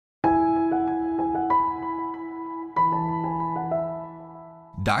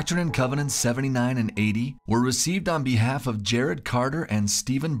Doctrine and Covenants 79 and 80 were received on behalf of Jared Carter and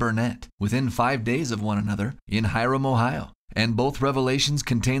Stephen Burnett within 5 days of one another in Hiram, Ohio, and both revelations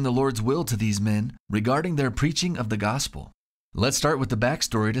contain the Lord's will to these men regarding their preaching of the gospel. Let's start with the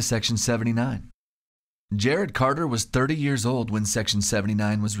backstory to section 79. Jared Carter was 30 years old when section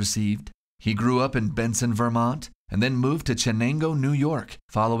 79 was received. He grew up in Benson, Vermont, and then moved to Chenango, New York,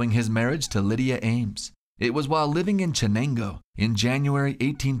 following his marriage to Lydia Ames. It was while living in Chenango in January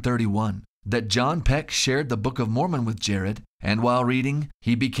 1831 that John Peck shared the Book of Mormon with Jared, and while reading,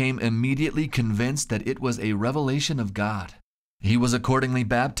 he became immediately convinced that it was a revelation of God. He was accordingly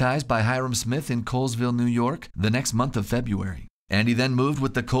baptized by Hiram Smith in Colesville, New York, the next month of February, and he then moved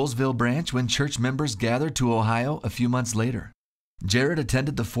with the Colesville branch when church members gathered to Ohio a few months later. Jared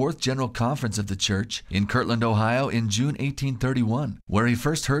attended the 4th General Conference of the church in Kirtland, Ohio in June 1831, where he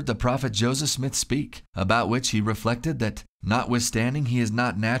first heard the prophet Joseph Smith speak, about which he reflected that, notwithstanding he is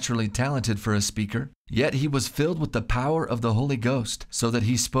not naturally talented for a speaker, yet he was filled with the power of the Holy Ghost, so that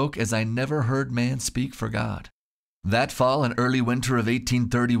he spoke as I never heard man speak for God. That fall and early winter of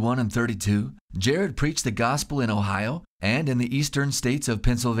 1831 and 32, Jared preached the gospel in Ohio and in the eastern states of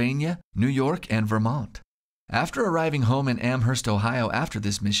Pennsylvania, New York, and Vermont. After arriving home in Amherst, Ohio after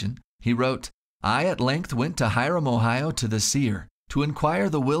this mission, he wrote, I at length went to Hiram, Ohio to the seer to inquire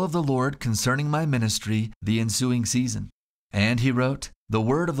the will of the Lord concerning my ministry the ensuing season. And he wrote, the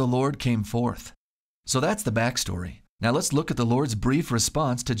word of the Lord came forth. So that's the backstory. Now let's look at the Lord's brief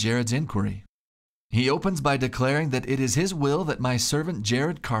response to Jared's inquiry. He opens by declaring that it is his will that my servant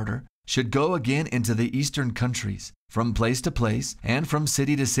Jared Carter should go again into the eastern countries, from place to place, and from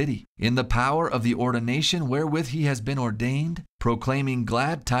city to city, in the power of the ordination wherewith he has been ordained, proclaiming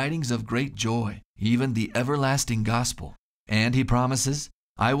glad tidings of great joy, even the everlasting gospel. And he promises,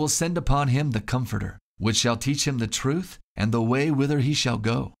 I will send upon him the Comforter, which shall teach him the truth, and the way whither he shall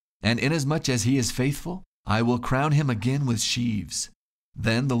go. And inasmuch as he is faithful, I will crown him again with sheaves.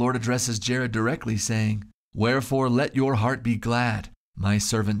 Then the Lord addresses Jared directly, saying, Wherefore let your heart be glad, my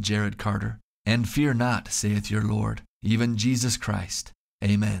servant Jared Carter, and fear not, saith your Lord, even Jesus Christ.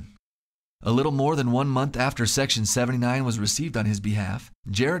 Amen. A little more than 1 month after section 79 was received on his behalf,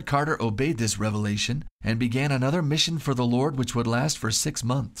 Jared Carter obeyed this revelation and began another mission for the Lord which would last for 6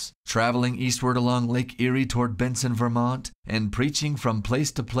 months, traveling eastward along Lake Erie toward Benson, Vermont, and preaching from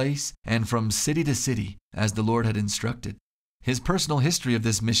place to place and from city to city, as the Lord had instructed. His personal history of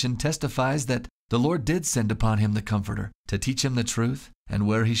this mission testifies that the Lord did send upon him the Comforter to teach him the truth and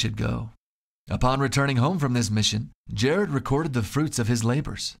where he should go. Upon returning home from this mission, Jared recorded the fruits of his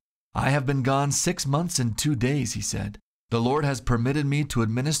labors. I have been gone 6 months and 2 days, he said. The Lord has permitted me to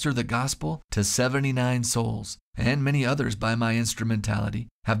administer the gospel to 79 souls, and many others by my instrumentality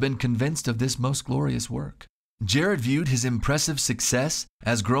have been convinced of this most glorious work. Jared viewed his impressive success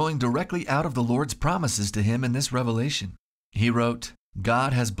as growing directly out of the Lord's promises to him in this revelation. He wrote,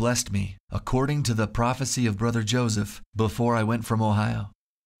 God has blessed me, according to the prophecy of Brother Joseph, before I went from Ohio.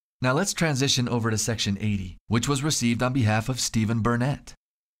 Now let's transition over to section 80, which was received on behalf of Stephen Burnett.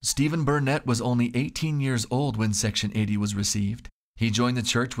 Stephen Burnett was only 18 years old when section 80 was received. He joined the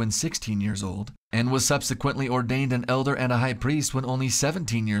church when 16 years old, and was subsequently ordained an elder and a high priest when only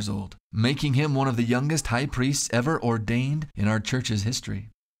 17 years old, making him one of the youngest high priests ever ordained in our church's history.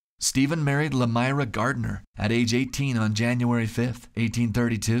 Stephen married Lamira Gardner at age 18 on January 5,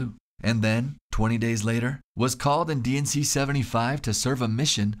 1832, and then, 20 days later, was called in D&C 75 to serve a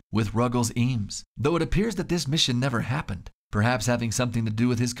mission with Ruggles Eames, though it appears that this mission never happened, perhaps having something to do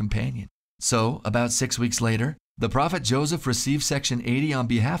with his companion. So, about 6 weeks later, the prophet Joseph received section 80 on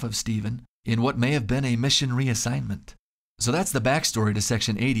behalf of Stephen in what may have been a mission reassignment. So that's the backstory to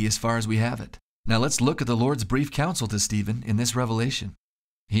section 80 as far as we have it. Now let's look at the Lord's brief counsel to Stephen in this revelation.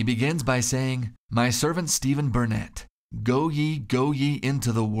 He begins by saying, My servant Stephen Burnett, go ye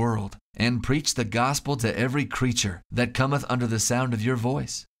into the world, and preach the gospel to every creature that cometh under the sound of your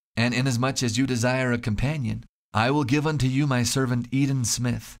voice. And inasmuch as you desire a companion, I will give unto you my servant Eden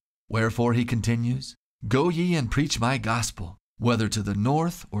Smith. Wherefore he continues, Go ye and preach my gospel, whether to the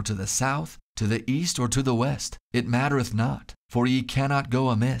north or to the south, to the east or to the west, it mattereth not, for ye cannot go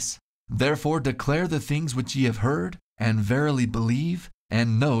amiss. Therefore declare the things which ye have heard, and verily believe,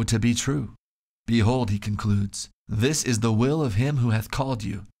 and know to be true. Behold, he concludes, this is the will of him who hath called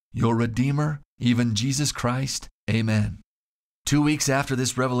you, your Redeemer, even Jesus Christ. Amen. 2 weeks after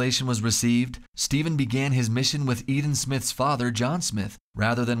this revelation was received, Stephen began his mission with Eden Smith's father, John Smith,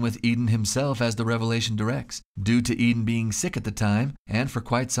 rather than with Eden himself as the revelation directs, due to Eden being sick at the time and for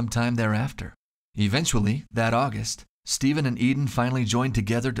quite some time thereafter. Eventually, that August, Stephen and Eden finally joined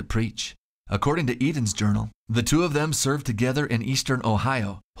together to preach. According to Eden's journal, The two of them served together in eastern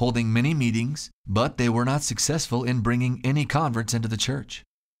Ohio, holding many meetings, but they were not successful in bringing any converts into the church.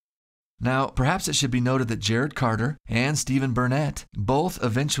 Now, perhaps it should be noted that Jared Carter and Stephen Burnett both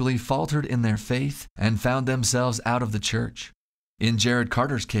eventually faltered in their faith and found themselves out of the church. In Jared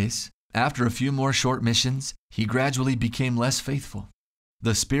Carter's case, after a few more short missions, he gradually became less faithful.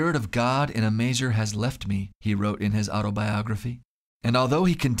 "The Spirit of God in a measure has left me," he wrote in his autobiography. And although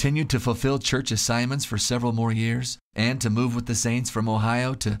he continued to fulfill church assignments for several more years and to move with the saints from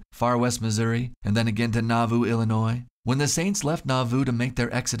Ohio to far west Missouri and then again to Nauvoo, Illinois, when the saints left Nauvoo to make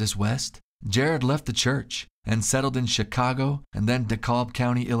their exodus west, Jared left the church and settled in Chicago and then DeKalb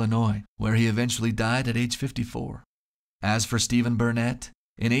County, Illinois, where he eventually died at age 54. As for Stephen Burnett,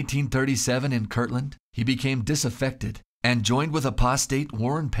 in 1837 in Kirtland, he became disaffected and joined with apostate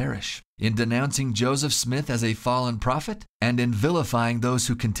Warren Parrish in denouncing Joseph Smith as a fallen prophet and in vilifying those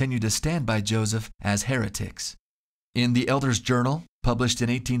who continued to stand by Joseph as heretics. In the Elder's Journal, published in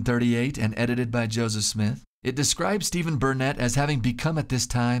 1838 and edited by Joseph Smith, it describes Stephen Burnett as having become at this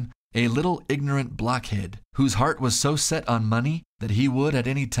time a little ignorant blockhead whose heart was so set on money that he would at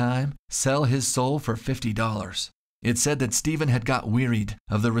any time sell his soul for $50. It said that Stephen had got wearied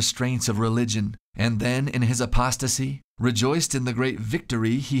of the restraints of religion and then, in his apostasy, rejoiced in the great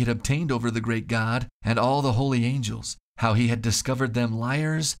victory he had obtained over the great God and all the holy angels, how he had discovered them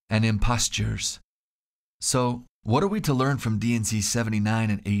liars and impostures. So, what are we to learn from D&C 79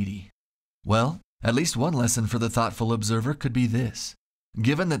 and 80? Well, at least one lesson for the thoughtful observer could be this.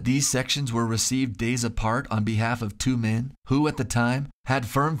 Given that these sections were received days apart on behalf of two men who, at the time, had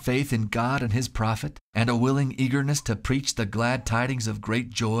firm faith in God and His prophet and a willing eagerness to preach the glad tidings of great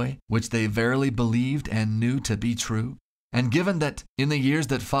joy, which they verily believed and knew to be true, and given that, in the years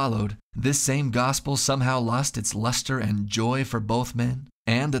that followed, this same gospel somehow lost its luster and joy for both men,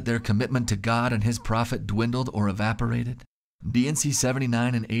 and that their commitment to God and His prophet dwindled or evaporated, D&C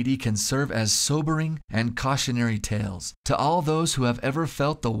 79 and 80 can serve as sobering and cautionary tales to all those who have ever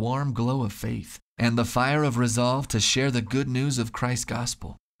felt the warm glow of faith and the fire of resolve to share the good news of Christ's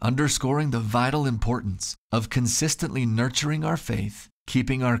gospel, underscoring the vital importance of consistently nurturing our faith,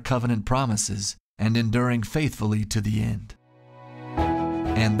 keeping our covenant promises, and enduring faithfully to the end.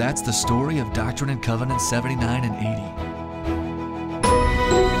 And that's the story of Doctrine and Covenants 79 and 80.